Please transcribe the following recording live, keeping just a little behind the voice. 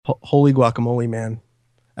Holy guacamole, man.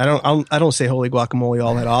 I don't say holy guacamole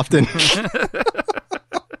all that often.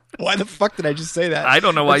 Why the fuck did I just say that? I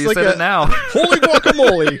don't know why That's you like said it now. Holy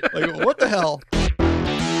guacamole. Like, what the hell?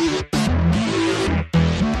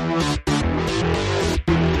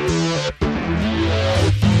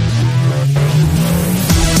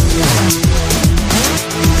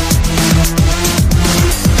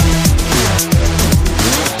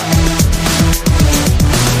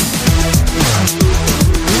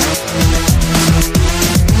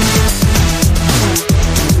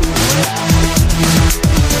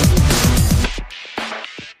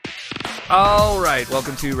 All right,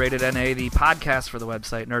 welcome to Rated NA, the podcast for the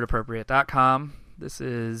website nerdappropriate.com. This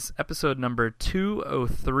is episode number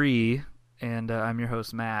 203, and I'm your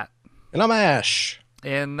host, Matt. And I'm Ash.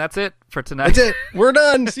 And that's it for tonight. That's it. We're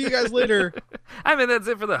done. See you guys later. I mean, that's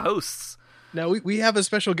it for the hosts. Now, we have a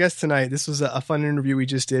special guest tonight. This was a fun interview we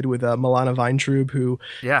just did with Milana Weintraub, who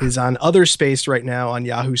is on Other Space right now on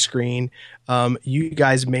Yahoo Screen. You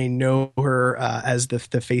guys may know her as the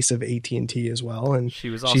face of AT&T as well. And she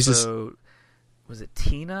was also, was it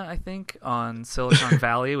Tina, I think, on Silicon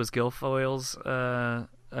Valley? Was Guilfoyle's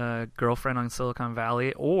girlfriend on Silicon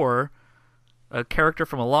Valley, or a character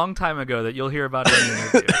from a long time ago that you'll hear about in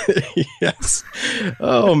the interview. Yes.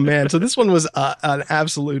 Oh, man. So this one was an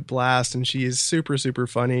absolute blast, and she is super, super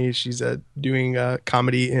funny. She's doing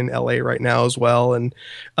comedy in LA right now as well. And,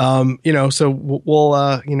 so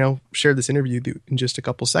we'll share this interview in just a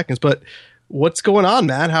couple seconds. But what's going on,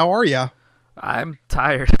 Matt? How are you? I'm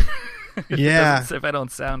tired. Yeah. If I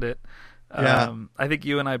don't sound it. Yeah. I think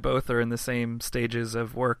you and I both are in the same stages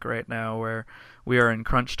of work right now where we are in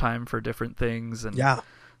crunch time for different things, and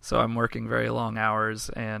so I'm working very long hours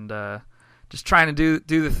and just trying to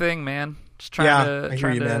do the thing, man. Just trying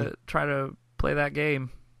to play that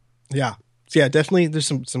game. Yeah. So yeah, definitely there's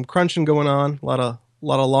some crunching going on, a lot of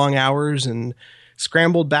long hours, and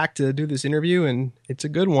scrambled back to do this interview, and it's a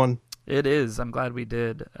good one. It is. I'm glad we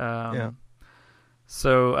did.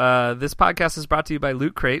 So this podcast is brought to you by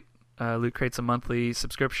Loot Crate. Loot Crate's a monthly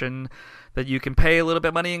subscription that you can pay a little bit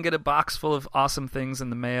of money and get a box full of awesome things in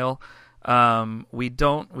the mail. I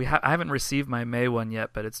haven't received my May one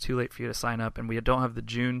yet, but it's too late for you to sign up, and we don't have the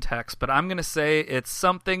June text. But I'm gonna say it's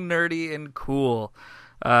something nerdy and cool.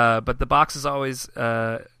 But the box has always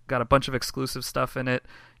got a bunch of exclusive stuff in it,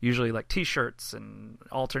 usually like T-shirts and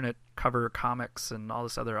alternate cover comics and all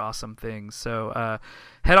this other awesome things. So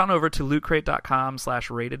head on over to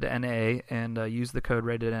lootcrate.com/ratedNA and use the code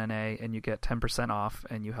ratedNA, and you get 10% off,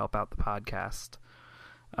 and you help out the podcast.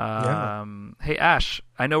 Hey, Ash,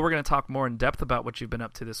 I know we're going to talk more in depth about what you've been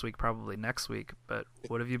up to this week, probably next week, but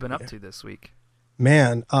what have you been up to this week?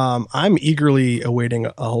 Man, I'm eagerly awaiting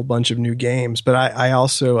a whole bunch of new games, but I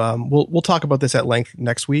also we'll talk about this at length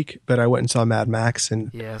next week. But I went and saw Mad Max, and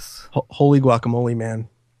yes, holy guacamole, man!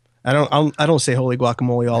 I don't say holy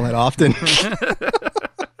guacamole all that often.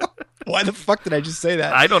 Why the fuck did I just say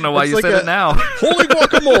that? I don't know why you said it now. Holy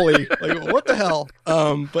guacamole! Like, what the hell?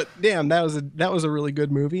 But damn, that was a really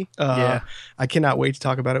good movie. I cannot wait to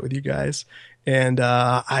talk about it with you guys. And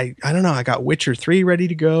I don't know. I got Witcher 3 ready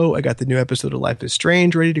to go. I got the new episode of Life is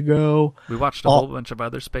Strange ready to go. We watched a whole bunch of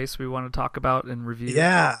other space we want to talk about and review.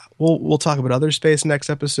 Yeah, we'll talk about Other Space next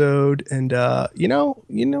episode. And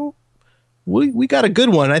we got a good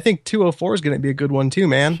one. I think 204 is going to be a good one too,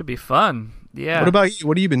 man. Should be fun. Yeah. What about you?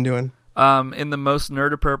 What have you been doing? In the most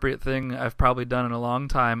nerd appropriate thing I've probably done in a long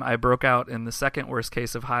time, I broke out in the second worst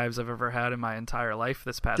case of hives I've ever had in my entire life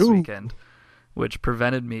this past weekend, which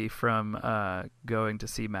prevented me from going to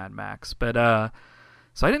see Mad Max. But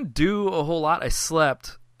so I didn't do a whole lot. I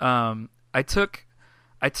slept. I took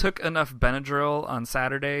enough Benadryl on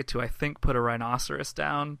Saturday to, I think, put a rhinoceros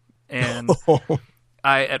down, and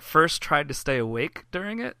I at first tried to stay awake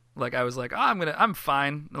during it. Like, I was like, I'm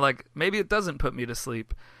fine. Like, maybe it doesn't put me to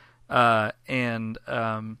sleep. And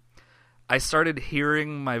I started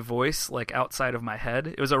hearing my voice like outside of my head.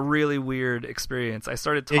 It was a really weird experience. I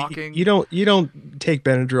started talking. You don't take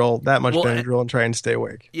Benadryl, that much Benadryl, and try and stay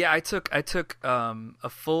awake. Yeah, I took a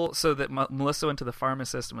full, so that Melissa went to the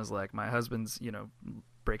pharmacist and was like, my husband's,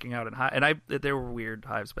 breaking out in hives, and they were weird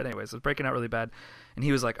hives, but anyways, it was breaking out really bad. And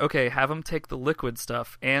he was like, okay, have him take the liquid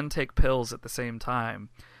stuff and take pills at the same time,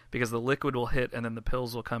 because the liquid will hit and then the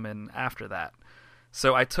pills will come in after that.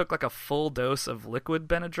 So I took like a full dose of liquid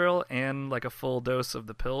Benadryl and like a full dose of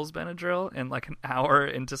the pills Benadryl, and like an hour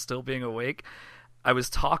into still being awake, I was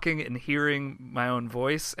talking and hearing my own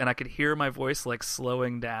voice, and I could hear my voice like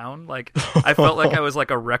slowing down. Like, I felt like I was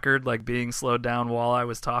like a record, like being slowed down while I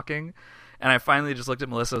was talking. And I finally just looked at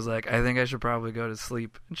Melissa. I was like, I think I should probably go to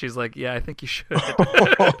sleep. And she's like, yeah, I think you should.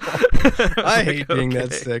 I hate being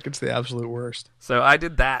that sick. It's the absolute worst. So I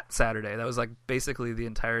did that Saturday. That was like basically the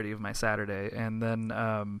entirety of my Saturday. And then,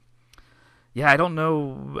 I don't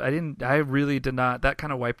know. I really did not. That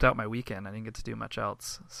kind of wiped out my weekend. I didn't get to do much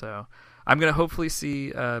else. So I'm going to hopefully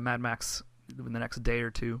see Mad Max in the next day or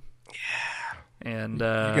two. Yeah. And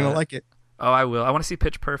you're going to like it. Oh, I will. I want to see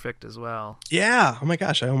Pitch Perfect as well. Yeah. Oh my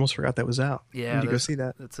gosh, I almost forgot that was out. Yeah, I need to go see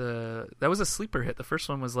that. That was a sleeper hit. The first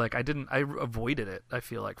one was like I avoided it. I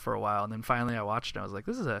feel like for a while, and then finally I watched it. I was like,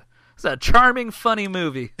 this is a charming, funny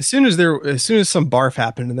movie. As soon as some barf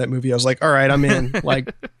happened in that movie, I was like, all right, I'm in.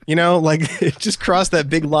 Like, it just crossed that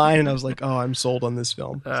big line, and I was like, oh, I'm sold on this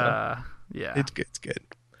film. So, yeah, it's good. It's good.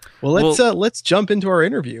 Well, let's jump into our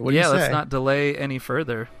interview. What do you say? Let's not delay any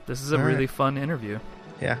further. This is a really fun interview.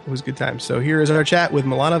 Yeah, it was a good time. So here is our chat with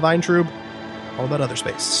Milana Weintraub, all about Other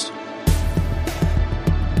Space.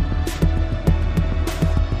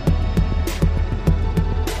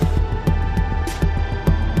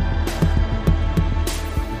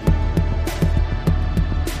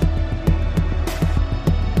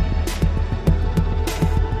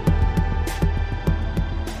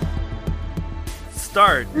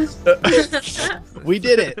 Start. We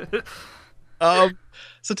did it.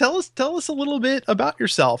 So tell us a little bit about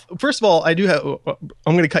yourself. First of all, I'm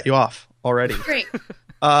going to cut you off already. Great.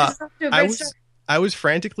 I was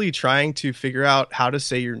frantically trying to figure out how to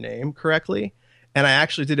say your name correctly, and I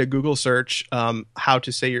actually did a Google search how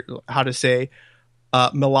to say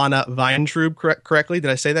Milana Weintraub correctly.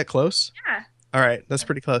 Did I say that close? Yeah. All right, that's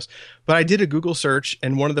pretty close. But I did a Google search,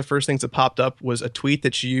 and one of the first things that popped up was a tweet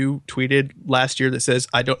that you tweeted last year that says,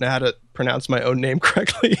 "I don't know how to pronounce my own name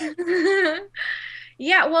correctly."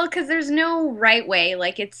 Yeah, well, because there's no right way.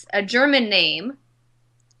 Like, it's a German name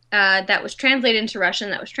that was translated into Russian,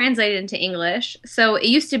 that was translated into English. So it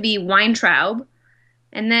used to be Weintraub.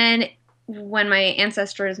 And then when my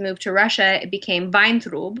ancestors moved to Russia, it became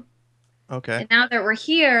Weintraub. Okay. And now that we're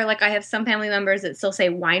here, like, I have some family members that still say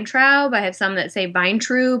Weintraub. I have some that say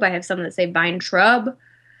Weintraub. I have some that say Weintraub.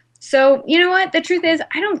 So, you know what? The truth is,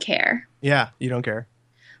 I don't care. Yeah, you don't care.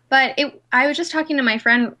 But I was just talking to my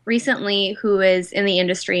friend recently who is in the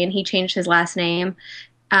industry, and he changed his last name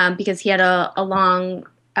because he had a long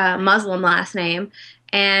Muslim last name.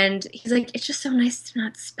 And he's like, it's just so nice to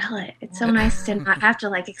not spell it. It's so nice to not have to,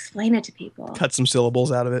 like, explain it to people. Cut some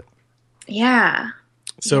syllables out of it. Yeah.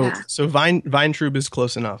 So Weintraub is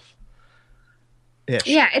close enough. Ish.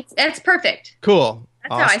 Yeah, it's perfect. Cool.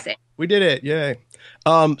 That's awesome. how I say it. We did it. Yay.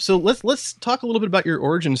 So let's talk a little bit about your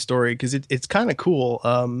origin story, because it's kind of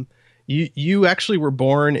cool. You actually were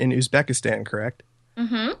born in Uzbekistan, correct?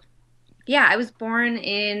 Mm-hmm. Yeah, I was born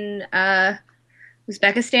in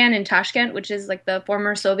Uzbekistan, in Tashkent, which is like the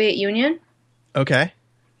former Soviet Union. Okay.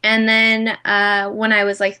 And then when I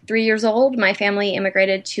was like 3 years old, my family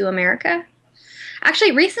immigrated to America.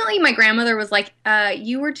 Actually, recently my grandmother was like,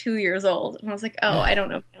 you were 2 years old. And I was like, oh, I don't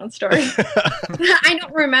know my own story. I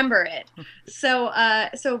don't remember it. So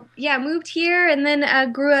yeah, moved here and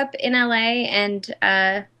then grew up in LA and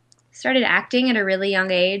started acting at a really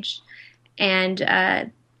young age.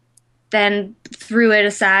 And then threw it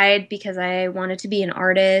aside because I wanted to be an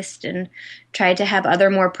artist and tried to have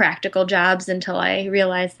other more practical jobs until I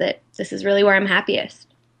realized that this is really where I'm happiest.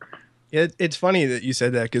 Yeah, it's funny that you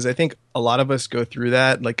said that, because I think a lot of us go through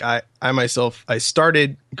that. Like I myself, I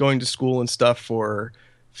started going to school and stuff for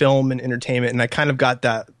film and entertainment, and I kind of got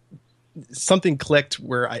that something clicked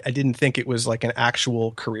where I didn't think it was like an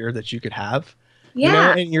actual career that you could have. Yeah. You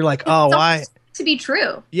know? And you're like, oh, why? To be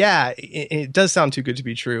true. Yeah, it does sound too good to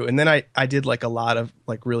be true. And then I did like a lot of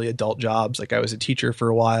like really adult jobs. Like I was a teacher for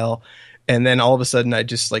a while. And then all of a sudden I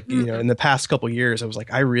just like, you know, in the past couple of years, I was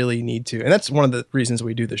like, I really need to. And that's one of the reasons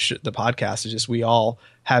we do the podcast is just we all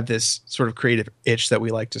have this sort of creative itch that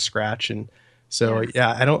we like to scratch. And so,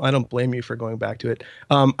 yeah, I don't blame you for going back to it.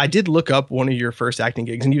 I did look up one of your first acting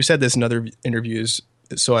gigs, and you said this in other interviews,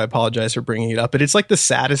 so I apologize for bringing it up, but it's like the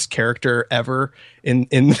saddest character ever in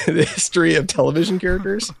the history of television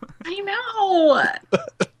characters. I know.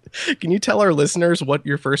 Can you tell our listeners what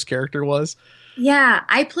your first character was? Yeah,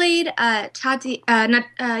 I played Tatiana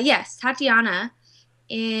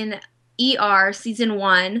in ER season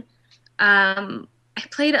 1. I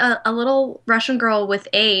played a little Russian girl with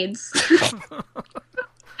AIDS.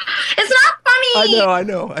 It's not funny. I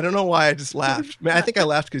know. I don't know why I just laughed. I mean, I think I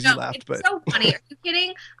laughed because you laughed. But so funny. Are you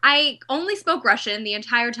kidding? I only spoke Russian the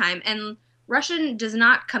entire time, and Russian does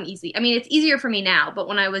not come easy. I mean, it's easier for me now, but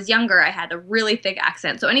when I was younger, I had a really thick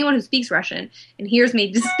accent. So anyone who speaks Russian and hears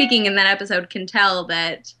me just speaking in that episode can tell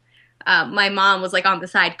that my mom was like on the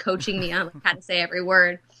side coaching me on like, how to say every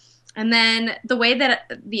word. And then the way that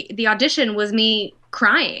the audition was me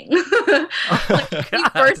crying, like he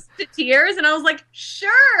burst to tears, and I was like,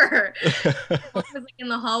 sure. I was like in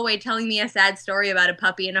the hallway telling me a sad story about a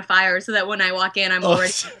puppy in a fire, so that when I walk in, I'm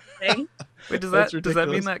already sing. Wait, does that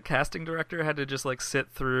mean that casting director had to just like sit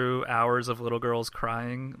through hours of little girls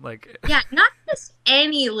crying? Like, yeah, not just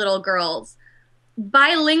any little girls.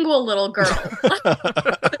 Bilingual little girls.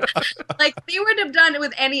 Like they would have done it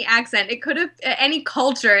with any accent. It could have any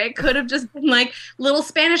culture. It could have just been like little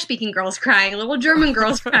Spanish speaking girls crying, little German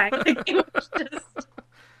girls crying. Like, it was just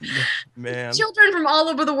man, children from all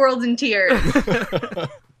over the world in tears.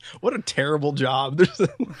 What a terrible job.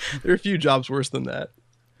 There are a few jobs worse than that.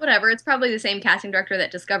 Whatever. It's probably the same casting director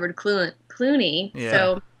that discovered Clooney. Yeah.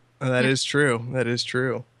 So That is true. That is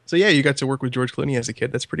true. So yeah, you got to work with George Clooney as a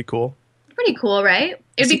kid. That's pretty cool. pretty cool, right?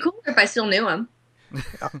 It'd be cooler if I still knew him.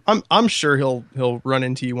 I'm sure he'll run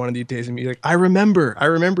into you one of these days and be like, I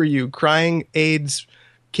remember you, crying AIDS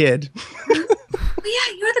kid. Oh,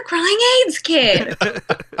 yeah, you're the crying AIDS kid.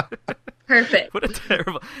 Perfect. What a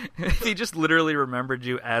terrible... If he just literally remembered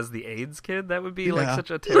you as the AIDS kid, that would be like such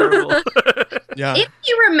a terrible... Yeah. If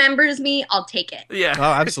he remembers me, I'll take it. Yeah. Oh,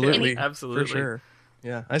 absolutely. Absolutely. For sure.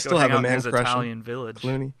 Yeah. I Go still hang have a out in man his crush on Italian village.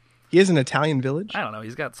 Clooney. He has an Italian village? I don't know.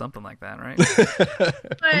 He's got something like that, right?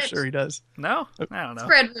 I'm sure he does. No? I don't know.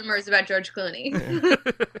 Spread rumors about George Clooney. Yeah.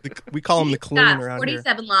 We call him the Clooney around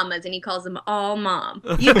 47 llamas, and he calls them all mom.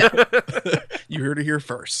 You go. You heard it here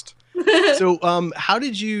first. So, how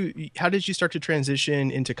did you start to transition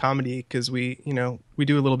into comedy? Because we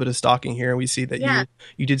do a little bit of stalking here, and we see that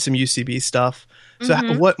you did some UCB stuff. So,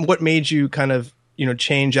 what made you kind of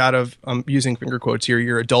change out of using finger quotes here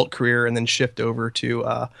your adult career and then shift over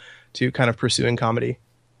to kind of pursuing comedy?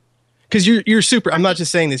 Because you're super. I'm not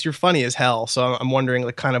just saying this. You're funny as hell. So I'm wondering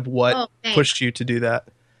like kind of what pushed you to do that.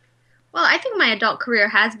 Well, I think my adult career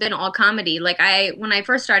has been all comedy. Like when I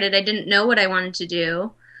first started, I didn't know what I wanted to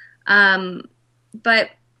do. But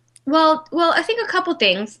I think a couple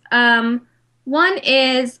things. One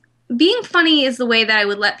is being funny is the way that I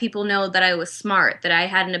would let people know that I was smart, that I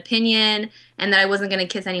had an opinion, and that I wasn't going to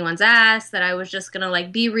kiss anyone's ass, that I was just going to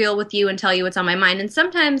like be real with you and tell you what's on my mind. And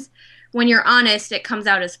sometimes when you're honest, it comes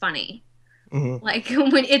out as funny. Mm-hmm. Like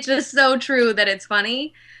when it's just so true that it's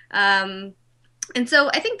funny. And so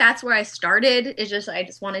I think that's where I started. I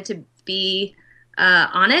just wanted to be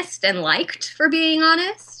honest and liked for being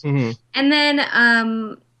honest. Mm-hmm. And then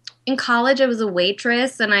in college, I was a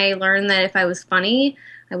waitress, and I learned that if I was funny,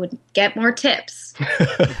 I would get more tips.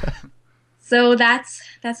 So that's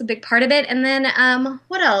a big part of it. And then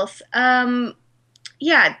what else? Then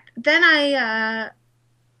I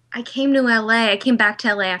came to LA. I came back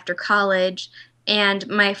to LA after college, and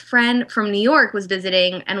my friend from New York was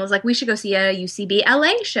visiting and was like, we should go see a UCB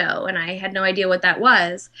LA show. And I had no idea what that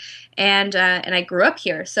was. And I grew up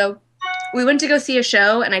here. So we went to go see a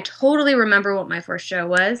show, and I totally remember what my first show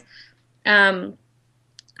was.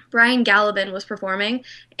 Brian Gallivan was performing,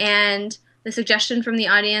 and the suggestion from the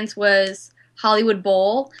audience was Hollywood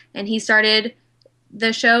Bowl, and he started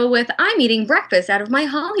the show with, I'm eating breakfast out of my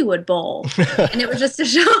Hollywood Bowl. And it was just a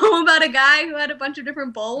show about a guy who had a bunch of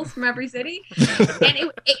different bowls from every city.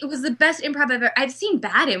 And it was the best improv I've seen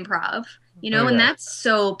bad improv, and that's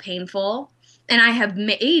so painful. And I have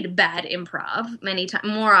made bad improv many times,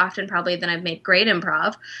 more often probably than I've made great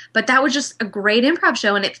improv. But that was just a great improv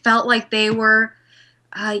show, and it felt like they were,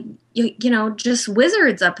 just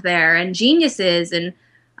wizards up there and geniuses, and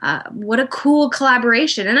what a cool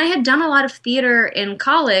collaboration. And I had done a lot of theater in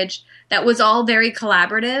college that was all very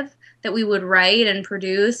collaborative, that we would write and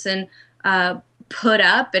produce and put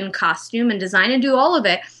up and costume and design and do all of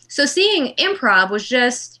it. So seeing improv was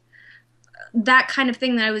just that kind of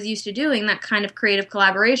thing that I was used to doing, that kind of creative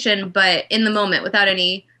collaboration, but in the moment without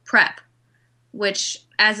any prep, which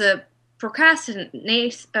as a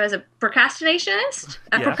procrastinist,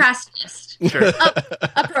 sure.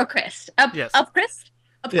 A procrast.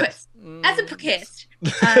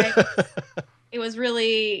 It was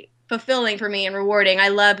really fulfilling for me and rewarding. I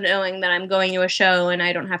love knowing that I'm going to a show and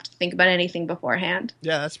I don't have to think about anything beforehand.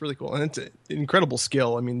 Yeah, that's really cool. And it's an incredible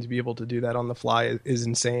skill. I mean, to be able to do that on the fly is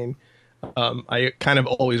insane. I kind of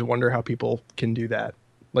always wonder how people can do that.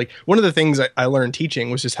 Like, one of the things I learned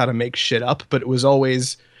teaching was just how to make shit up, but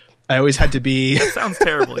I always had to be... That sounds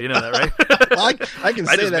terrible. You know that, right? Well, I can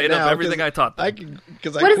say that now. I just made up everything I taught them. What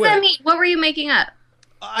does that mean? What were you making up?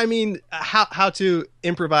 I mean, how to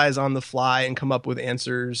improvise on the fly and come up with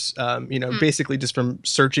answers, basically just from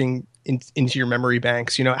searching into your memory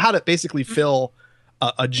banks, how to basically fill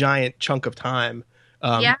a giant chunk of time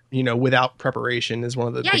without preparation is one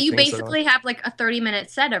of the big you things basically have like a 30-minute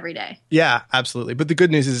set every day. Yeah, absolutely. But the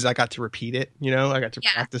good news is I got to repeat it, I got to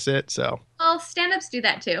practice it. So, well, stand-ups do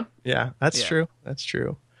that too. Yeah, that's true. That's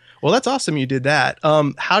true. Well, that's awesome you did that.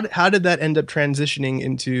 How did that end up transitioning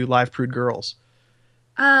into Live Prude Girls?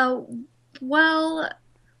 Well,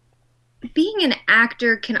 being an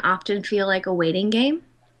actor can often feel like a waiting game.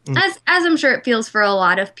 As I'm sure it feels for a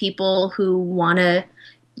lot of people who want to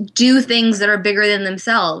do things that are bigger than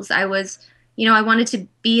themselves. I wanted to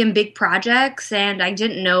be in big projects, and I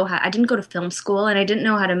didn't go to film school, and I didn't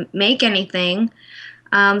know how to make anything.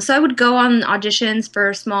 So I would go on auditions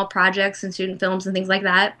for small projects and student films and things like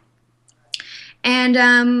that. And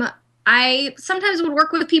I sometimes would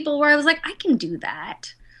work with people where I was like, I can do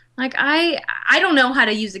that. Like, I don't know how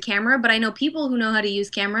to use a camera, but I know people who know how to use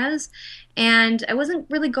cameras. And I wasn't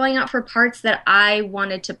really going out for parts that I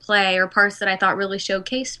wanted to play or parts that I thought really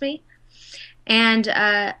showcased me. And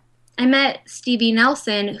I met Stevie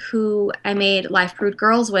Nelson, who I made Live Prude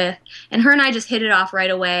Girls with, and her and I just hit it off right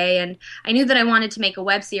away. And I knew that I wanted to make a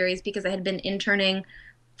web series because I had been interning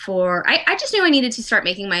I just knew I needed to start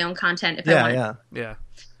making my own content if I wanted. Yeah.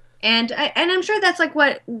 And I'm sure that's like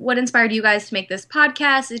what inspired you guys to make this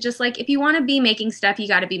podcast. Is just like, if you want to be making stuff, you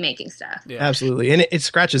got to be making stuff. Yeah. Absolutely. And it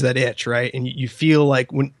scratches that itch, right? And you feel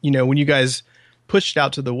like when you guys pushed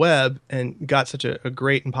out to the web and got such a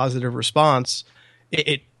great and positive response,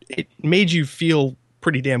 it made you feel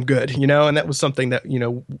pretty damn good, and that was something that,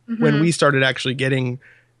 when we started actually getting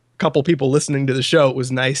a couple people listening to the show, it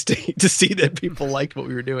was nice to see that people liked what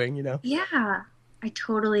we were doing, Yeah. I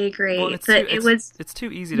totally agree. Well, it's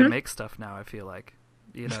too easy to make stuff now, I feel like.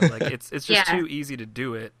 Like it's just too easy to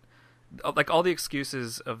do it. Like all the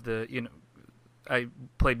excuses of I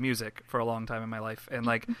played music for a long time in my life, and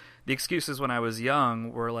like the excuses when I was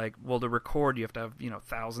young were like, well, to record you have to have,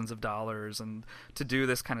 thousands of dollars, and to do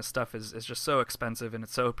this kind of stuff is just so expensive and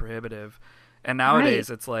it's so prohibitive. And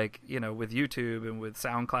nowadays it's like, with YouTube and with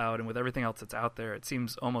SoundCloud and with everything else that's out there, it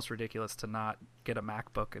seems almost ridiculous to not get a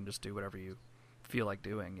MacBook and just do whatever you feel like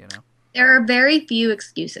doing. There are very few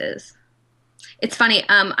excuses. It's funny.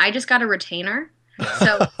 I just got a retainer,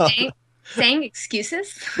 so saying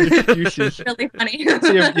excuses really funny.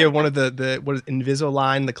 So you have one of the what is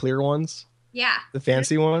Invisalign, the clear ones? Yeah, the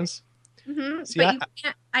fancy ones. Mm-hmm. See, but you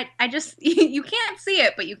can't. I just you can't see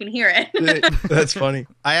it, but you can hear it. That's funny.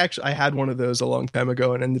 I had one of those a long time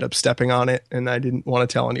ago and ended up stepping on it, and I didn't want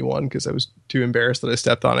to tell anyone because I was too embarrassed that I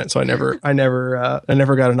stepped on it. So I never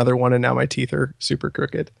got another one, and now my teeth are super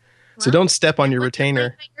crooked. Well, so don't step on your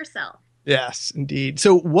retainer. Yourself. Yes, indeed.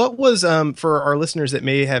 So what was for our listeners that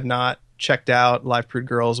may have not checked out Live Prude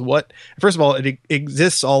Girls? First of all, it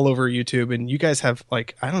exists all over YouTube, and you guys have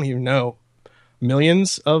like, I don't even know,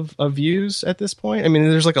 millions of views at this point. I mean,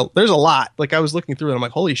 there's a lot. Like I was looking through it, I'm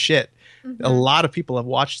like, holy shit. Mm-hmm. A lot of people have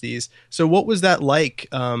watched these. So what was that like,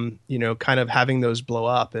 kind of having those blow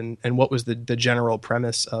up, and what was the general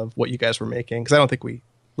premise of what you guys were making? Because I don't think we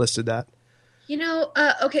listed that.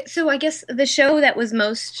 Okay, so I guess the show that was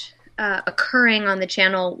most occurring on the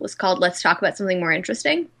channel was called Let's Talk About Something More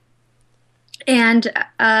Interesting. And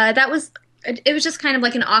it was just kind of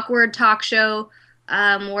like an awkward talk show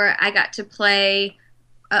where I got to play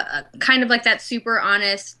kind of like that super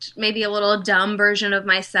honest, maybe a little dumb version of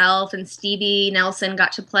myself, and Stevie Nelson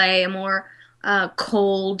got to play a more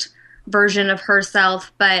cold version of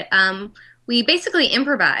herself. But we basically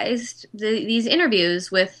improvised these interviews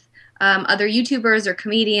with other YouTubers or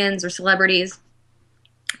comedians or celebrities.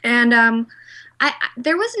 And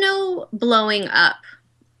there was no blowing up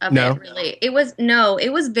of it, really. It was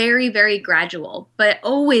very, very gradual, but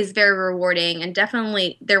always very rewarding, and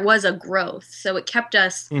definitely there was a growth. So it kept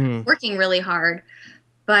us working really hard.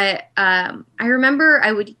 But I remember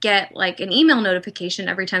I would get like an email notification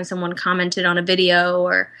every time someone commented on a video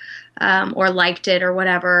or liked it or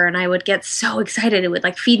whatever, and I would get so excited. It would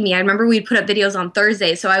like feed me. I remember we'd put up videos on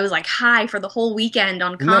Thursday, so I was like high for the whole weekend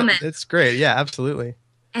on comments. It's great. Yeah, absolutely.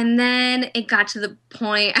 And then it got to the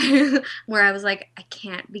point where I was like, I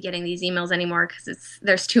can't be getting these emails anymore because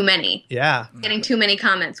there's too many. Yeah. Getting too many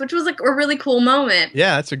comments, which was like a really cool moment.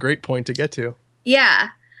 Yeah, that's a great point to get to.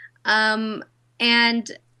 Yeah. It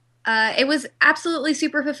was absolutely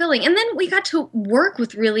super fulfilling. And then we got to work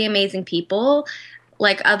with really amazing people,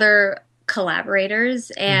 like other collaborators,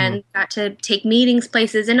 and got to take meetings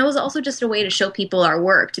places. And it was also just a way to show people our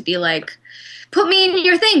work, to be like, put me in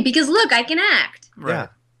your thing because look, I can act. Right. Yeah.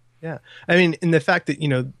 Yeah. I mean, in the fact that,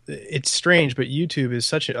 it's strange, but YouTube is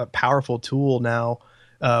such a powerful tool now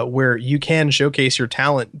where you can showcase your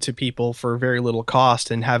talent to people for very little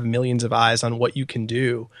cost and have millions of eyes on what you can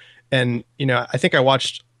do. And, I think I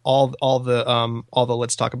watched all the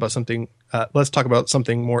let's talk about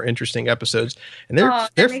something more interesting episodes, and that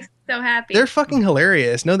makes me so happy. They're fucking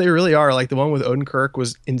hilarious. No, they really are. Like the one with Odenkirk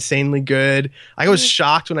was insanely good. I was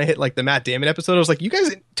shocked when I hit like the Matt Damon episode. I was like, you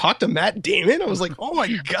guys talked to Matt Damon? I was like, oh my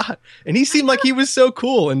god, and he seemed like he was so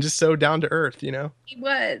cool and just so down to earth, you know. He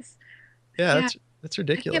was. Yeah. That's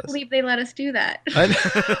ridiculous. I can't believe they let us do that.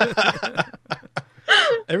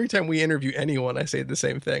 Every time we interview anyone, I say the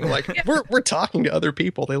same thing. Like, we're talking to other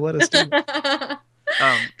people. They let us do it.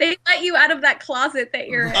 They let you out of that closet that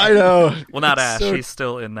you're in. I know. Well, not Ash. He's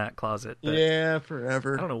still in that closet. Yeah,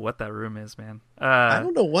 forever. I don't know what that room is, man. I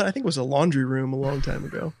don't know what. I think it was a laundry room a long time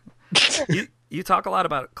ago. You talk a lot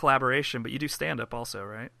about collaboration, but you do stand-up also,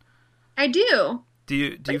 right? I do. Do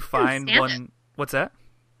you find one... What's that?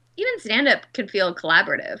 Even stand-up can feel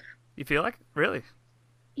collaborative. You feel like? Really?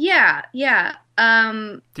 Yeah.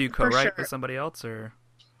 Do you co-write with somebody else, or?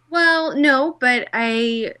 Well, no, but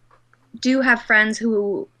I do have friends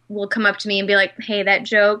who will come up to me and be like, hey, that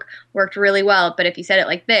joke worked really well, but if you said it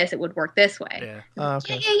like this, it would work this way. Yeah.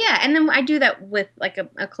 Okay. Yeah. And then I do that with like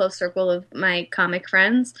a close circle of my comic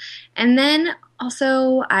friends. And then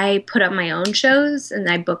also I put up my own shows and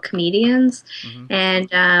I book comedians, and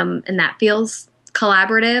that feels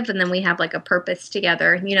collaborative, and then we have like a purpose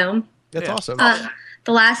together, you know. That's awesome.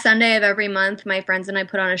 The last Sunday of every month, my friends and I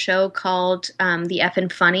put on a show called the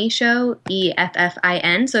Effin' Funny Show,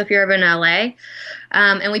 EFFIN. So if you're ever in LA,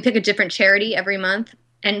 and we pick a different charity every month,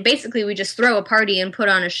 and basically we just throw a party and put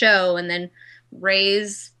on a show, and then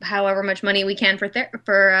raise however much money we can for therapy.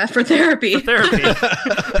 For therapy.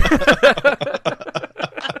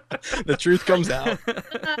 The truth comes out.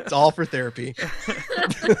 It's all for therapy.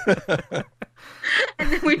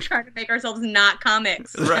 And then we try to make ourselves not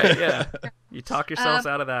comics. Right, yeah. You talk yourselves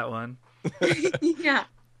out of that one. Yeah.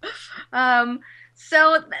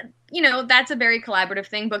 So, you know, that's a very collaborative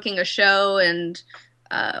thing, booking a show and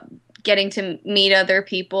getting to meet other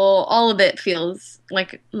people. All of it feels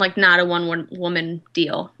like not a one-woman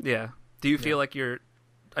deal. Yeah. Do you feel like you're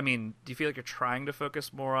trying to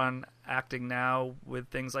focus more on acting now with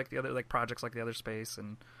things like the other, like projects like The Other Space,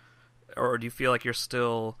 or do you feel like you're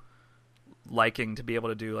still liking to be able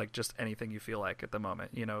to do like just anything you feel like at the moment,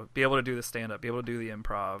 you know, be able to do the stand-up, be able to do the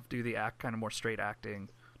improv, do the act, kind of more straight acting?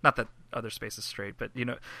 Not that Other Space is straight, but you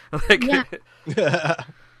know, like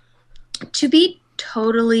To be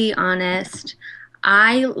totally honest,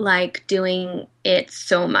 I like doing it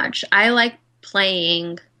so much. I like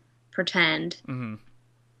playing pretend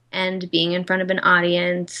and being in front of an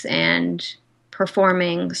audience and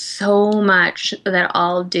performing so much that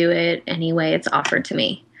I'll do it any way it's offered to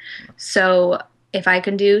me. So if I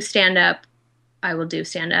can do stand-up, I will do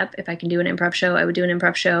stand-up. If I can do an improv show, I would do an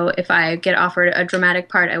improv show. If I get offered a dramatic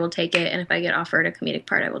part, I will take it. And if I get offered a comedic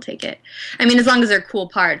part, I will take it. I mean, as long as they're cool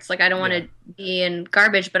parts. Like, I don't want to be in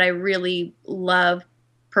garbage, but I really love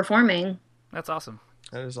performing. That's awesome.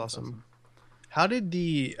 That is awesome. How did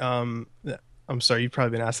the I'm sorry, you've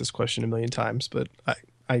probably been asked this question a million times, but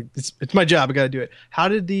it's my job. I got to do it. How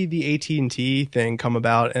did the AT&T thing come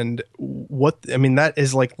about? And that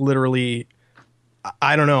is like literally,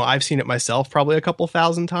 I don't know. I've seen it myself probably a couple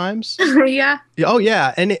thousand times. Yeah. Oh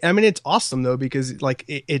yeah. And I mean, it's awesome though, because like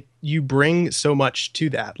you bring so much to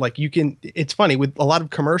that. Like it's funny with a lot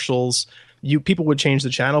of commercials, people would change the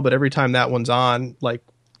channel, but every time that one's on, like,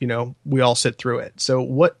 you know, we all sit through it. So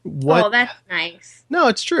what? Oh, that's nice. No,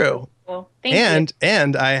 it's true. Well, thank you.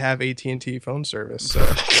 And I have AT&T phone service. So.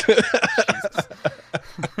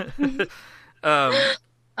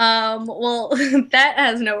 Well, that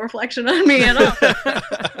has no reflection on me at all.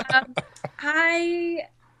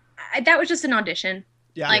 That was just an audition.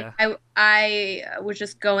 Yeah. Like I was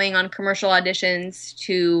just going on commercial auditions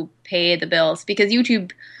to pay the bills because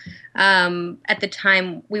YouTube, at the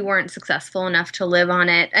time we weren't successful enough to live on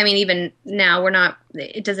it. I mean, even now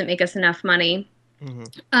it doesn't make us enough money.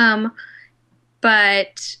 Mm-hmm.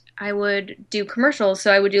 But I would do commercials.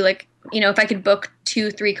 So I would do like, you know, if I could book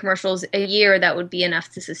 2-3 commercials a year, that would be enough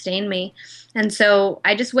to sustain me. And so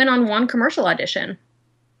I just went on one commercial audition.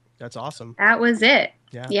 That's awesome. That was it.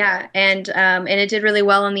 Yeah. And it did really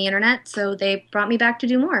well on the internet. So they brought me back to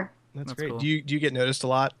do more. That's great. Cool. Do you get noticed a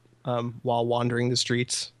lot while wandering the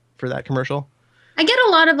streets for that commercial? I get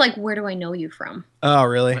a lot of like, where do I know you from? Oh,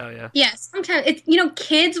 really? Oh, yeah. Yeah, sometimes it's, you know,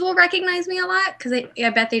 kids will recognize me a lot because I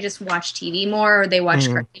bet they just watch TV more or they watch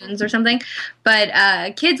cartoons or something.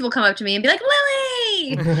 But kids will come up to me and be like,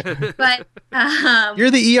 Lily! But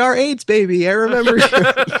you're the ER8s, baby. I remember you.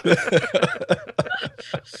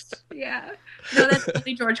 Yeah. No, that's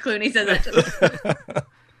only George Clooney says that to me.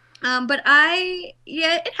 But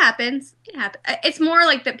it happens. It happens. It's more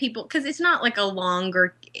like that people, because it's not like a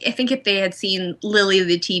longer. I think if they had seen Lily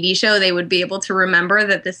the TV show, they would be able to remember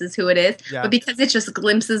that this is who it is. Yeah. But because it's just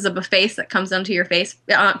glimpses of a face that comes onto your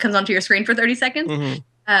comes onto your screen for 30 seconds,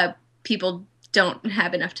 Mm-hmm. People don't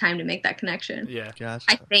have enough time to make that connection. Yeah. Gotcha.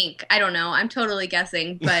 I think. I don't know. I'm totally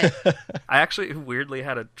guessing, but I actually weirdly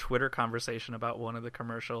had a Twitter conversation about one of the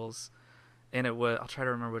commercials, and I'll try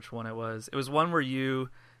to remember which one it was. It was one where you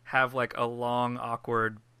have like a long,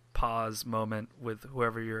 awkward pause moment with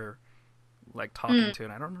whoever you're like talking to,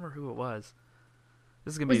 and I don't remember who it was.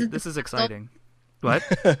 This is exciting. What?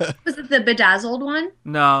 Was it the Bedazzled one?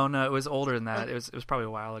 No, it was older than that. It was probably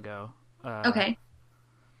a while ago. Okay.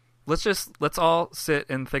 Let's all sit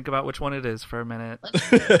and think about which one it is for a minute.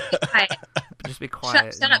 Quiet. Just be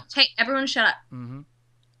quiet. Shut up. Hey, everyone shut up. Mm-hmm.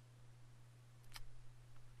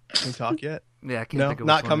 Can we talk yet? Yeah, I can't No, think of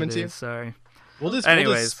not which coming one to it you? is. Sorry. We'll just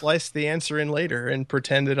Anyways. splice the answer in later and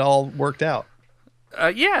pretend it all worked out.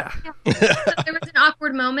 Yeah. So there was an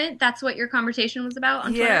awkward moment. That's what your conversation was about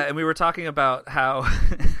on Twitter? Yeah, and we were talking about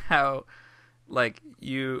how like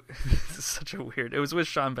you this is such a weird. It was with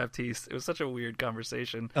Sean Baptiste. It was such a weird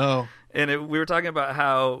conversation. Oh, And we were talking about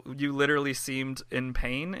how you literally seemed in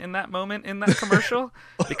pain in that moment in that commercial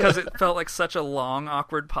because it felt like such a long,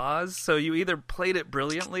 awkward pause. So you either played it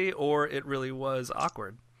brilliantly or it really was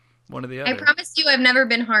awkward. One or the other. I promise you I've never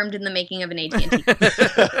been harmed in the making of an AT&T.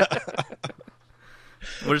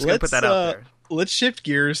 We're just going to put that out there. Let's shift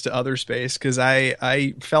gears to Other Space, because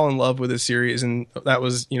I fell in love with this series, and that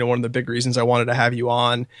was one of the big reasons I wanted to have you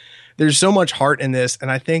on. There's so much heart in this, and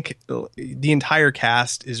I think the entire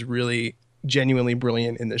cast is really genuinely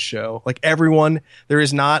brilliant in this show. Like everyone, there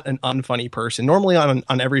is not an unfunny person. Normally on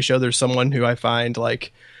every show, there's someone who I find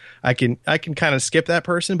like I can kind of skip that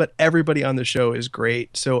person, but everybody on the show is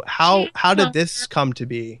great. So how did this come to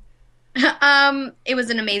be? It was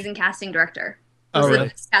an amazing casting director. It was Oh, really? the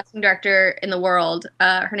best casting director in the world.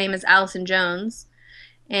 Her name is Allison Jones,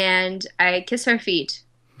 and I kiss her feet.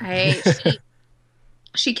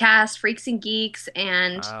 She cast Freaks and Geeks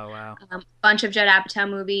and Oh, wow. a bunch of Judd Apatow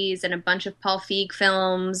movies and a bunch of Paul Feig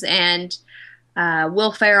films and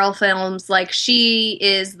Will Ferrell films. Like, she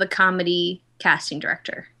is the comedy casting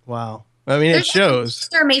director. Wow. I mean, it shows.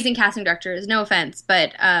 They're amazing casting directors. No offense,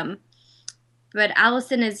 but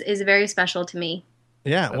Allison is very special to me.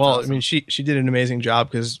 Yeah, That's well, awesome. I mean, she did an amazing job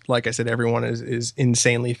because, like I said, everyone is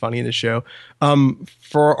insanely funny in the show.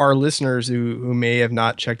 For our listeners who may have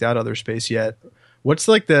not checked out Other Space yet, what's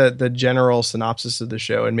like the general synopsis of the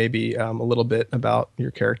show, and maybe a little bit about your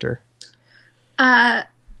character? Other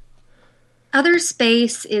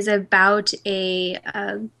Space is about a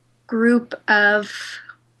group of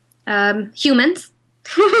humans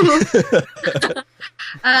who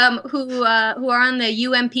are on the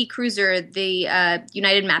UMP Cruiser, the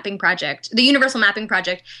United Mapping Project, the Universal Mapping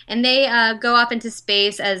Project, and they go off into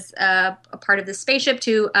space as a part of the spaceship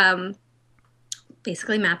to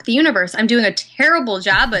basically map the universe. I'm doing a terrible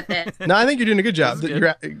job at this. No, I think you're doing a good job. This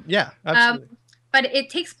is Yeah, absolutely. But it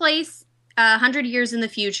takes place 100 years in the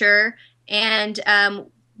future, and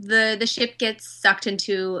the ship gets sucked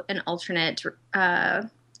into an alternate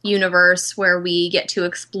universe where we get to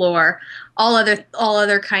explore all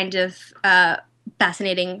other kind of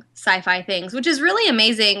fascinating sci-fi things, which is really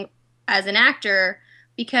amazing as an actor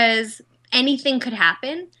because anything could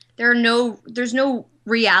happen. There's no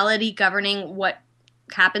reality governing what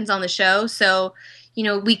happens on the show. So, we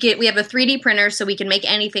have a 3D printer so we can make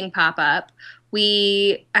anything pop up.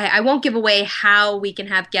 I won't give away how we can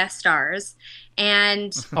have guest stars.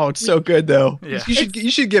 And Oh, it's so good though. Yeah. You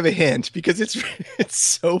should give a hint because it's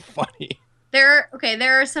so funny. there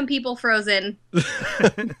are some people frozen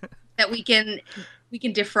that we can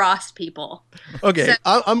defrost people. Okay,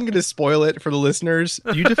 So- I'm going to spoil it for the listeners.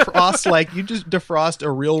 You defrost a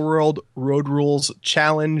real world road rules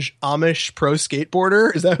challenge Amish pro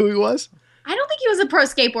skateboarder. Is that who he was? I don't think he was a pro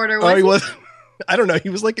skateboarder. Oh, he was. I don't know. He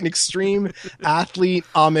was like an extreme athlete,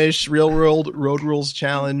 Amish real world road rules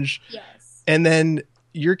challenge. Yes. And then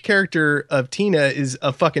your character of Tina is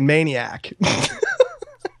a fucking maniac.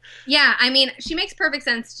 Yeah, I mean, she makes perfect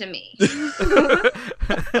sense to me.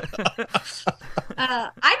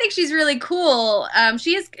 I think she's really cool.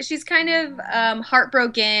 She's kind of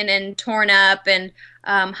heartbroken and torn up and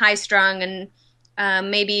high strung and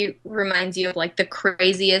maybe reminds you of like the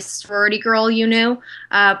craziest sorority girl you knew.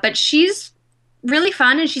 But she's really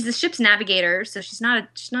fun and she's the ship's navigator, so she's not a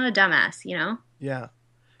dumbass, Yeah.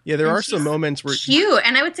 Yeah, there And are some she's moments where Cute,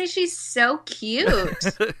 and I would say she's so cute.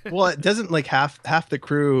 well, it doesn't like half the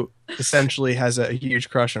crew essentially has a huge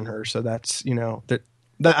crush on her, so that's that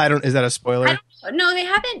Is that a spoiler? No, they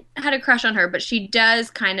haven't had a crush on her, but she does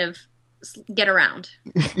kind of get around.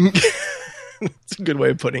 It's a good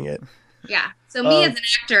way of putting it. Yeah. So me as an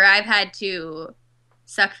actor, I've had to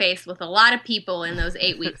suck face with a lot of people in those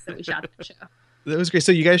 8 weeks that we shot the show. That was great.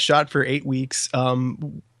 So you guys shot for 8 weeks.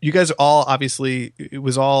 You guys all obviously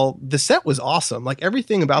the set was awesome. Like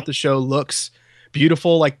everything about the show looks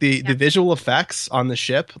beautiful. Like the visual effects on the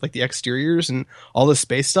ship, like the exteriors and all the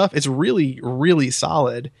space stuff. It's really, really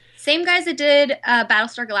solid. Same guys that did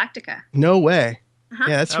Battlestar Galactica. No way. Uh-huh.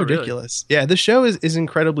 Yeah, that's ridiculous. Really? Yeah, the show is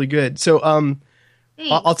incredibly good. So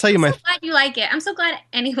I'll tell you I'm so glad you like it. I'm so glad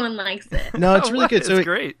anyone likes it. No, it's really good. So it's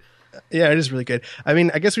great. Yeah, it is really good. I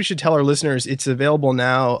mean, I guess we should tell our listeners it's available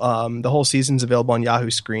now. The whole season's available on Yahoo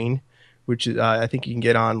Screen, which I think you can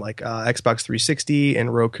get on like Xbox 360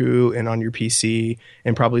 and Roku and on your PC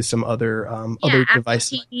and probably some other other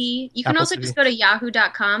devices. TV. You can also just go to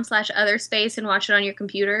yahoo.com/otherspace and watch it on your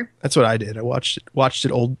computer. That's what I did. I watched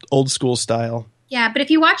it old school style. Yeah, but if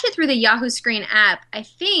you watch it through the Yahoo Screen app, I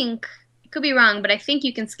think, I could be wrong, but I think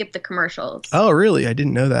you can skip the commercials. Oh, really? I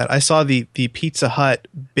didn't know that. I saw the Pizza Hut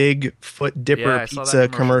Big Foot Dipper pizza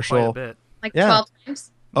commercial. Like 12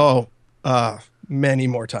 times? Oh, many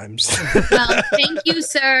more times. Well, thank you,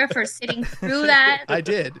 sir, for sitting through that. I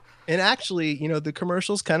did. And actually, the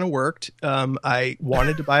commercials kind of worked. I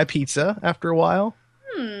wanted to buy a pizza after a while.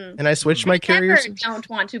 And I switched my carriers. I don't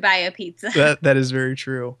want to buy a pizza. That is very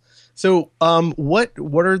true. So, what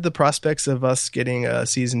are the prospects of us getting a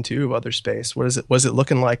season 2 of Other Space? Was it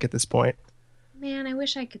looking like at this point? Man, I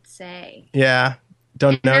wish I could say. Yeah,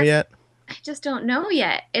 don't know yet. I just don't know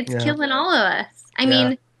yet. It's killing all of us. I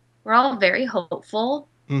mean, we're all very hopeful,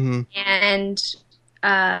 and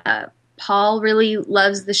Paul really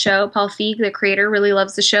loves the show. Paul Feig, the creator, really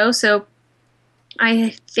loves the show. So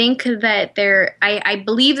I think that I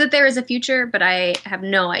believe that there is a future, but I have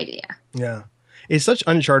no idea. Yeah. It's such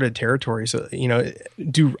uncharted territory. So,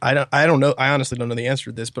 I don't know. I honestly don't know the answer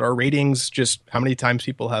to this, but are ratings just how many times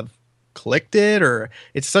people have clicked it, or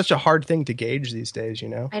it's such a hard thing to gauge these days,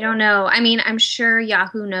 I don't know. I mean, I'm sure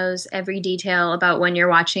Yahoo knows every detail about when you're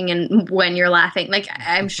watching and when you're laughing. Like,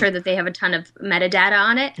 I'm sure that they have a ton of metadata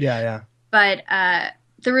on it. Yeah. But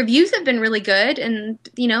the reviews have been really good, and,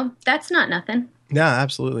 that's not nothing. Yeah,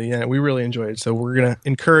 absolutely. Yeah, we really enjoyed it. So we're going to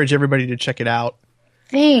encourage everybody to check it out.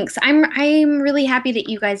 Thanks. I'm really happy that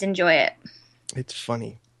you guys enjoy it. It's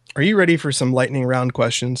funny. Are you ready for some lightning round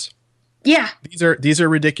questions? Yeah. These are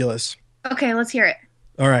ridiculous. Okay, let's hear it.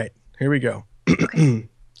 All right, here we go. Okay.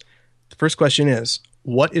 The first question is,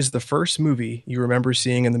 what is the first movie you remember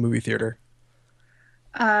seeing in the movie theater?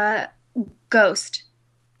 Ghost.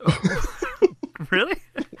 Really?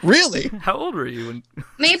 Really? How old were you?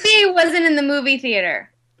 Maybe it wasn't in the movie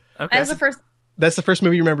theater. Okay. That was the first. That's the first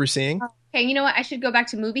movie you remember seeing? Okay, you know what? I should go back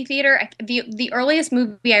to movie theater. The earliest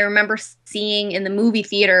movie I remember seeing in the movie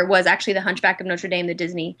theater was actually The Hunchback of Notre Dame, the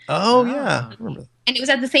Disney. Oh, yeah. I remember. And it was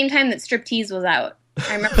at the same time that Striptease was out.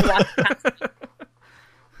 I remember watching that.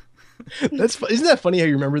 Isn't that funny how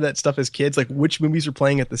you remember that stuff as kids? Like which movies are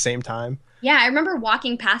playing at the same time? Yeah, I remember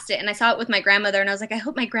walking past it, and I saw it with my grandmother, and I was like, I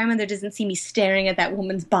hope my grandmother doesn't see me staring at that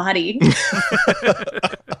woman's body.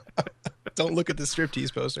 Don't look at the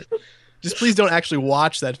Striptease poster. Just please don't actually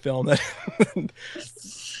watch that film.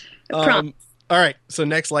 All right. So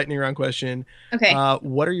next lightning round question. Okay.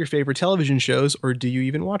 What are your favorite television shows, or do you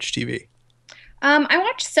even watch TV? I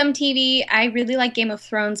watch some TV. I really like Game of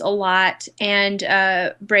Thrones a lot,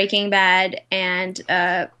 and Breaking Bad, and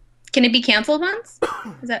can it be canceled ones?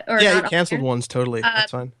 Is that canceled ones totally.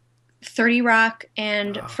 That's fine. 30 Rock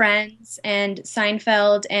and Friends and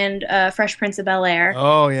Seinfeld and Fresh Prince of Bel-Air.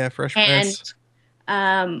 Oh yeah, Fresh Prince.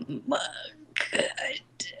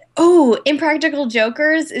 Impractical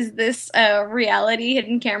Jokers is this reality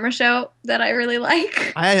hidden camera show that I really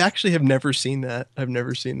like. I actually have never seen that.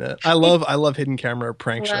 I love hidden camera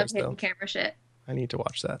prank shows though. Hidden camera shit. I need to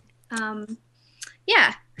watch that.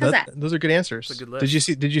 Yeah. How's that? Those are good answers. That's a good list.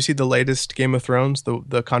 Did you see the latest Game of Thrones,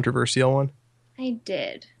 the controversial one? I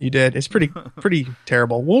did. You did? It's pretty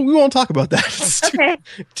terrible. Well, we won't talk about that. It's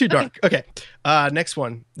too dark. Okay. Next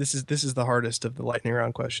one. This is the hardest of the lightning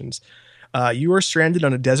round questions. You are stranded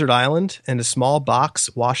on a desert island and a small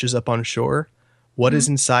box washes up on shore. What is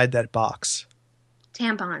inside that box?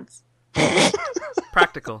 Tampons.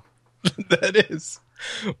 Practical. That is.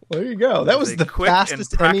 Well, there you go. That was the quick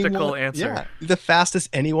fastest and practical answer. Yeah, the fastest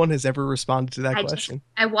anyone has ever responded to that question.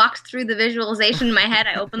 I walked through the visualization in my head.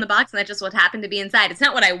 I opened the box, and that's just what happened to be inside. It's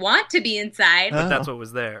not what I want to be inside. But that's what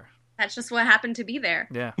was there. That's just what happened to be there.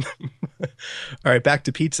 Yeah. All right, back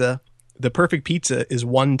to pizza. The perfect pizza is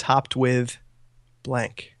one topped with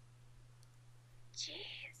blank.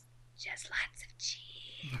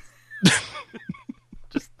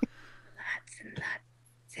 Just Lots and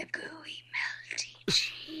lots of gooey melty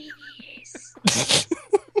cheese.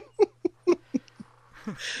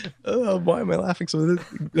 Oh, why am I laughing so?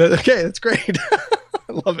 Okay, that's great.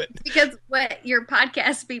 I love it. Because what your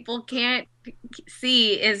podcast people can't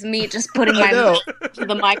see is me just putting I my know. mouth to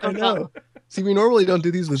the I microphone. know. See, we normally don't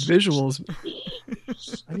do these with visuals.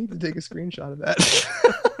 I need to take a screenshot of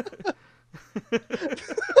that.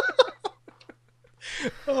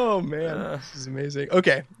 Oh man, this is amazing.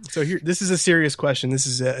 Okay, so here, this is a serious question. This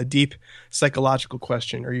is a deep psychological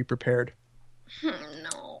question. Are you prepared?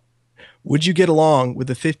 No. Would you get along with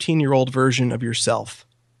a 15-year-old version of yourself?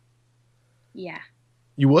 Yeah.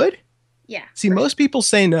 You would? Yeah. See, most people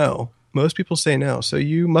say no. Most people say no. So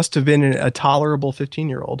you must have been a tolerable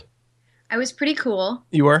 15-year-old. I was pretty cool.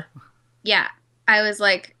 You were? Yeah. I was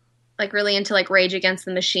like really into like Rage Against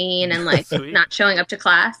the Machine and like Sweet. not showing up to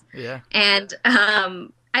class. yeah. And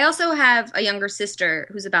I also have a younger sister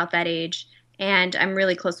who's about that age, and I'm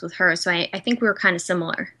really close with her. So I think we were kind of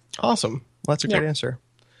similar. Awesome. Well, that's a great Yeah. answer.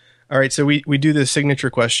 All right, so we do the signature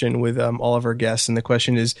question with all of our guests, and the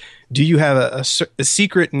question is, do you have a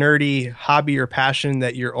secret nerdy hobby or passion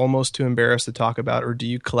that you're almost too embarrassed to talk about, or do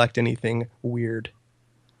you collect anything weird?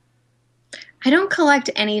 I don't collect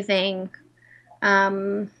anything.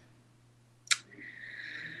 Man,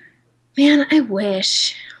 I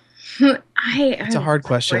wish. It's a hard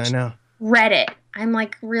question, I know. Reddit. I'm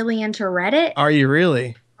like really into Reddit. Are you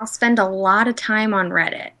really? I'll spend a lot of time on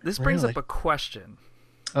Reddit. This brings Really? up a question.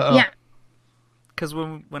 Uh-oh. Yeah. Because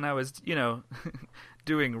when I was,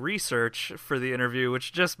 doing research for the interview,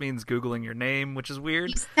 which just means Googling your name, which is weird.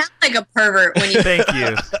 You sound like a pervert when you Thank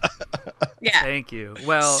you. yeah. Thank you.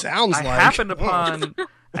 Well, Sounds I like.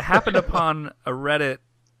 happened upon a Reddit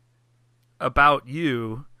about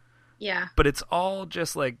you, Yeah. but it's all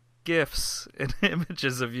just like GIFs and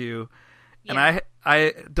images of you. And Yeah.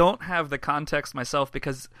 I don't have the context myself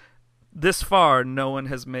because this far no one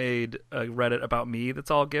has made a Reddit about me that's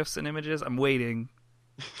all GIFs and images. I'm waiting.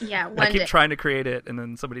 Yeah, I one keep day. trying to create it and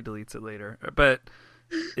then somebody deletes it later. But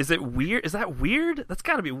is it weird? Is that weird? That's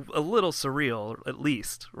got to be a little surreal at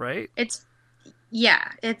least, right? It's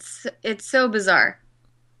so bizarre.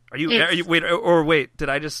 Are you It's- wait, did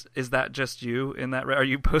I just is that just you in that are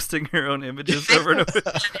you posting your own images over and over?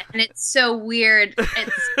 And it's so weird.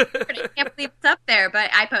 It's I can't believe it's up there,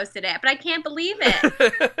 but I posted it. But I can't believe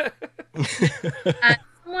it.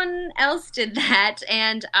 Someone else did that,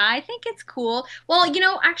 and I think it's cool. Well,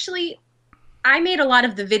 actually, I made a lot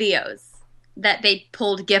of the videos that they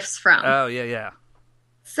pulled GIFs from. Oh, yeah.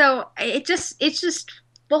 So it's just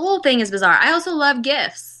the whole thing is bizarre. I also love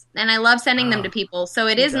GIFs, and I love sending them to people. So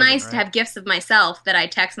it Who is doesn't, nice to right? have GIFs of myself that I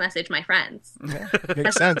text message my friends. Yeah,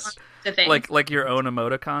 makes sense. The thing. Like your own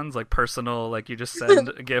emoticons, like personal, like you just send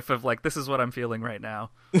a GIF of like this is what I'm feeling right now.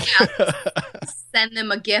 Send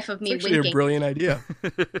them a GIF of me It's actually a winking. brilliant idea.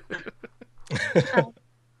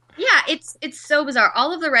 Yeah, it's so bizarre.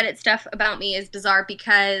 All of the Reddit stuff about me is bizarre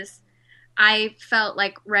because I felt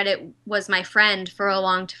like Reddit was my friend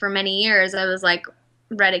for many years. I was like,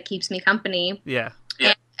 Reddit keeps me company. Yeah.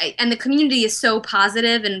 And the community is so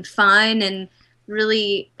positive and fun and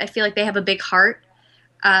really, I feel like they have a big heart.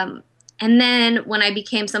 And then when I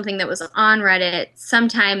became something that was on Reddit,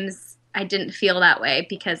 sometimes I didn't feel that way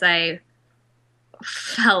because I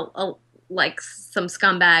felt like some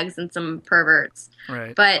scumbags and some perverts.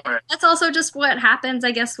 Right. But that's also just what happens,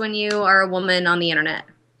 I guess, when you are a woman on the internet.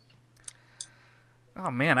 Oh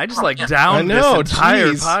man, I just like downed I know, this entire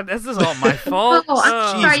jeez. pod. This is all my fault. Oh, I'm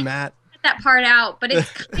Ugh. sorry. Jeez, Matt. Cut that part out, but it's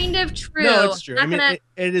kind of true. No, it's true. I I'm mean, not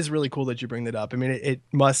gonna- it is really cool that you bring that up. I mean, it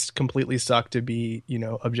must completely suck to be,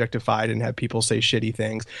 objectified and have people say shitty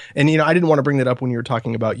things. And, I didn't want to bring that up when you were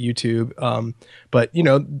talking about YouTube. But,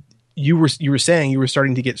 you were saying you were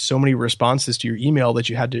starting to get so many responses to your email that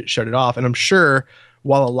you had to shut it off. And I'm sure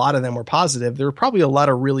while a lot of them were positive, there were probably a lot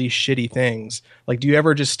of really shitty things. Like, do you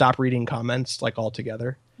ever just stop reading comments like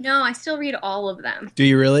altogether? No, I still read all of them. Do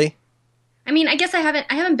you really? I mean, I guess I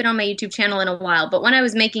haven't been on my YouTube channel in a while, but when I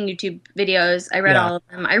was making YouTube videos, I read Yeah. all of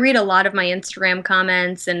them. I read a lot of my Instagram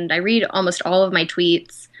comments, and I read almost all of my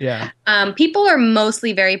tweets. Yeah. People are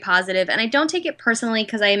mostly very positive, and I don't take it personally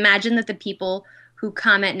because I imagine that the people who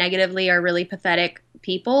comment negatively are really pathetic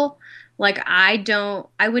people. Like, I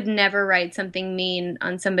would never write something mean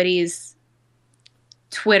on somebody's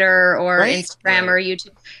Twitter or Right. Instagram or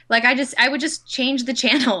YouTube. Like, I would just change the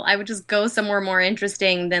channel. I would just go somewhere more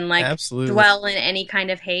interesting than like Absolutely. dwell in any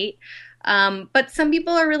kind of hate. But some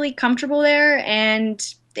people are really comfortable there, and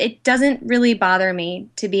it doesn't really bother me,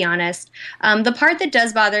 to be honest. The part that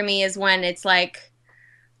does bother me is when it's like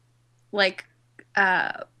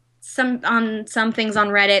some things on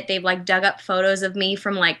Reddit, they've like dug up photos of me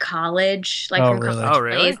from like college, like Oh, from really? college Oh,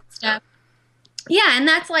 really? plays and stuff. Yeah, and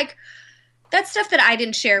that's stuff that I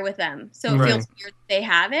didn't share with them, so it Right. feels weird that they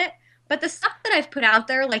have it. But the stuff that I've put out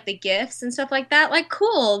there, like the GIFs and stuff like that, like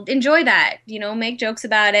cool, enjoy that. You know, make jokes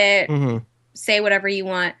about it, Hmm. say whatever you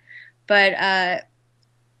want. But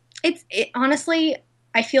honestly,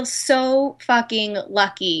 I feel so fucking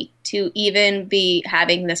lucky to even be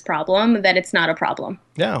having this problem that it's not a problem.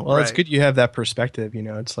 Yeah, well, it's Right. good you have that perspective. You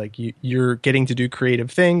know, it's like you're getting to do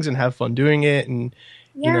creative things and have fun doing it, and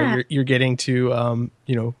you know Yeah. you're getting to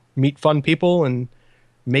meet fun people and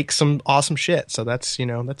make some awesome shit. So that's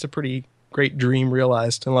a pretty great dream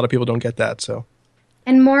realized, and a lot of people don't get that. So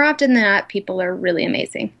And more often than not, people are really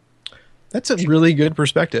amazing. that's a really good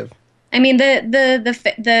perspective. I mean,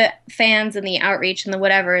 the fans and the outreach and the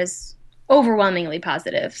whatever is overwhelmingly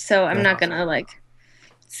positive. So I'm not gonna like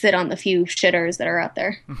sit on the few shitters that are out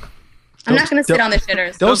there. I'm not gonna sit on the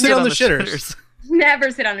shitters. Don't sit on the shitters.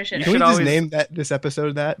 Never sit on the shitters. Can we should just always- name this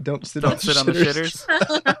episode that? Don't sit Don't on sit the on the shitters.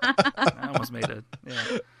 shitters. I almost made it.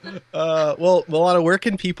 Yeah. Well, Milana, where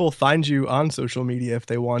can people find you on social media if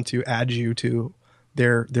they want to add you to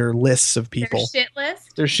their lists of Their people? shit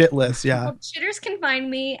list. Their shit lists, yeah. Well, shitters can find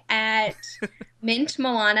me at Mint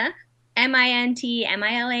Milana,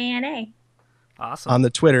 MintMilana. Awesome. On the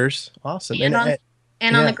Twitters. Awesome. And on yeah.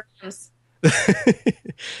 the grams.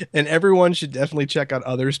 And everyone should definitely check out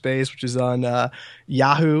Other Space, which is on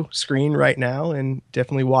Yahoo screen right now, and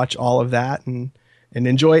definitely watch all of that and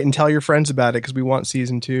enjoy it and tell your friends about it, because we want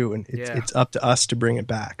season 2, and it's up to us to bring it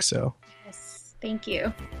back. So Yes, thank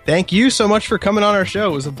you. thank you so much for coming on our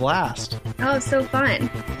show. It was a blast. Oh, so fun.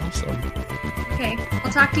 Awesome. Okay,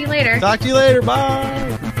 I'll talk to you later. Talk to you later.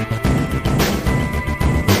 Bye.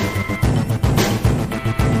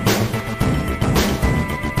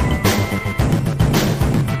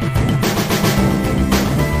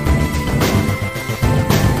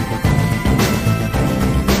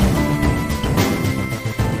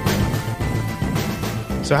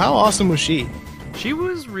 So how awesome was she? She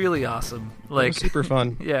was really awesome. It Like was super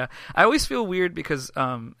fun. Yeah, I always feel weird because,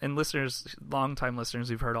 and listeners, longtime listeners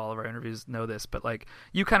who've heard all of our interviews know this, but like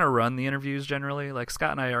you kind of run the interviews generally. Like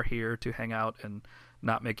Scott and I are here to hang out and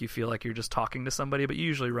not make you feel like you're just talking to somebody, but you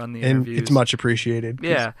usually run the And interviews. it's much appreciated.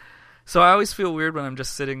 Yeah. So I always feel weird when I'm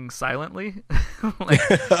just sitting silently.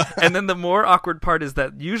 And then the more awkward part is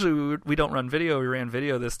that usually we don't run video. We ran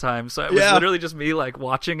video this time. So it was literally just me like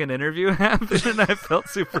watching an interview happen, and I felt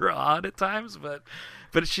super odd at times.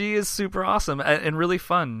 But she is super awesome and really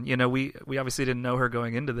fun. You know, we obviously didn't know her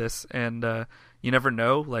going into this, and you never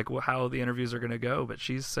know like how the interviews are going to go. But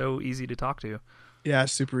she's so easy to talk to. Yeah,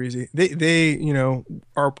 super easy. They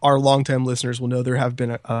our longtime listeners will know there have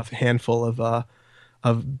been a handful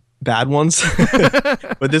of bad ones,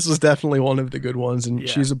 but this was definitely one of the good ones, and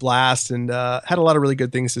she's a blast, and had a lot of really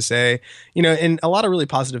good things to say, and a lot of really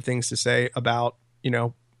positive things to say about,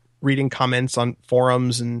 reading comments on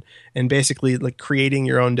forums and basically like creating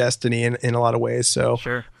your own destiny in a lot of ways. So,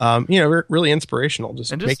 Sure. Really inspirational.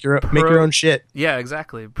 Just And make your own shit. Yeah,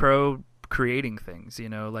 exactly. Pro creating things,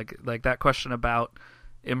 like that question about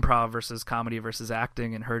improv versus comedy versus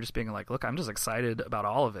acting, and her just being like, look, I'm just excited about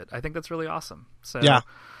all of it. I think that's really awesome.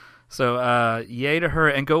 So yay to her,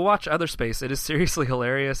 and go watch Other Space. It is seriously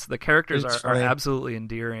hilarious. The characters are absolutely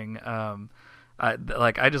endearing. I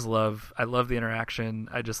love the interaction.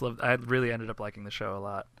 I really ended up liking the show a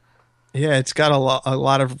lot. Yeah, it's got a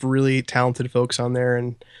lot of really talented folks on there,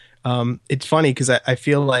 and it's funny because I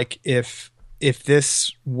feel like if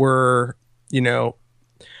this were, I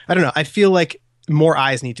don't know, I feel like more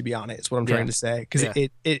eyes need to be on it. Is what I'm trying to say, because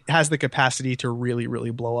it has the capacity to really,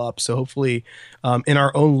 really blow up. So hopefully, in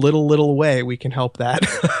our own little way, we can help that.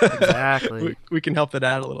 Exactly. we can help that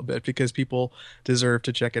out a little bit, because people deserve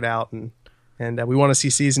to check it out, and we want to see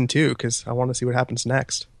season 2, because I want to see what happens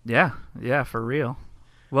next. Yeah, for real.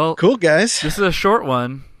 Well, Cool, guys. This is a short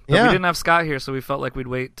one. But Yeah. we didn't have Scott here, so we felt like we'd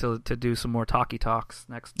wait to do some more talkie talks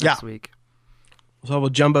next week. We'll have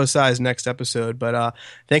a jumbo size next episode, but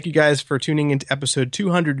thank you guys for tuning into episode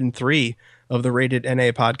 203 of the Rated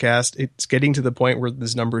NA podcast. It's getting to the point where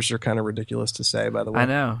these numbers are kind of ridiculous to say, by the way. I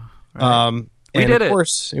know. Right? We did of it.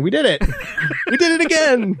 course, we did it. We did it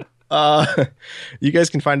again. You guys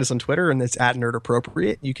can find us on Twitter, and it's at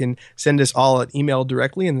NerdAppropriate. You can send us all an email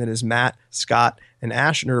directly, and that is Matt, Scott, and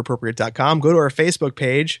Ash at nerdappropriate.com. Go to our Facebook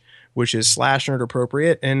page, which is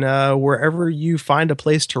 /NerdAppropriate, and wherever you find a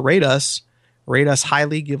place to rate us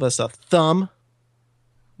highly, give us a thumb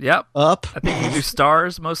Yep. up. I think you do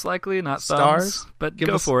stars most likely, not thumbs. Stars. But Give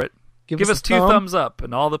go us- for it. Give us 2 thumbs up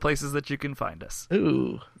in all the places that you can find us.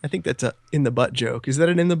 Ooh, I think that's a in the butt joke. Is that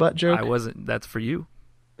an in the butt joke? That's for you.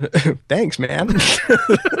 Thanks, man.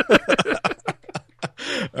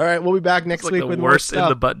 All right, we'll be back next week with more stuff. The worst in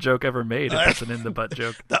the butt joke ever made. If it's an in the butt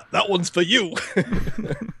joke. That one's for you.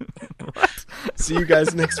 What? See you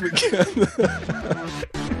guys next week. See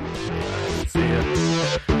ya.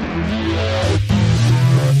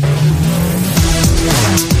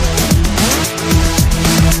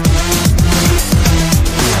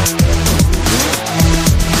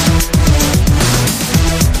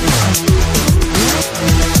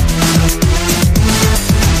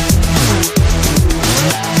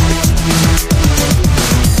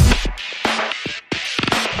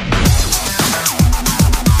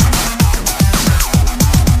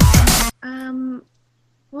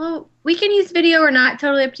 Well, we can use video or not.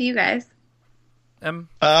 Totally up to you guys.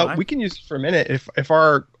 We can use it for a minute. If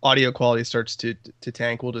our audio quality starts to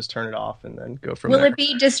tank, we'll just turn it off and then go from there. Will it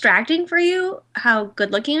be distracting for you how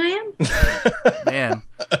good looking I am? Man.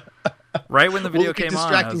 Right when the video came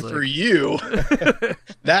on, I was distracting for you.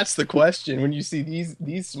 That's the question. When you see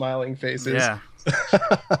these smiling faces. Yeah.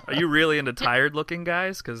 Are you really into tired looking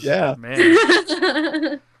guys? Because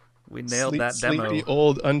man, we nailed that demo. Sleepy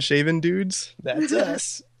old unshaven dudes. That's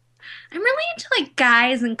us. I'm really into like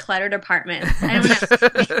guys in cluttered apartments. I don't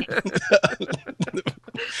know.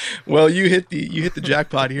 Well, you hit the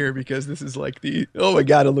jackpot here because this is like oh my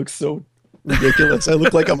god, it looks so ridiculous. I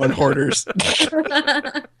look like I'm on Hoarders.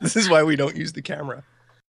 This is why we don't use the camera.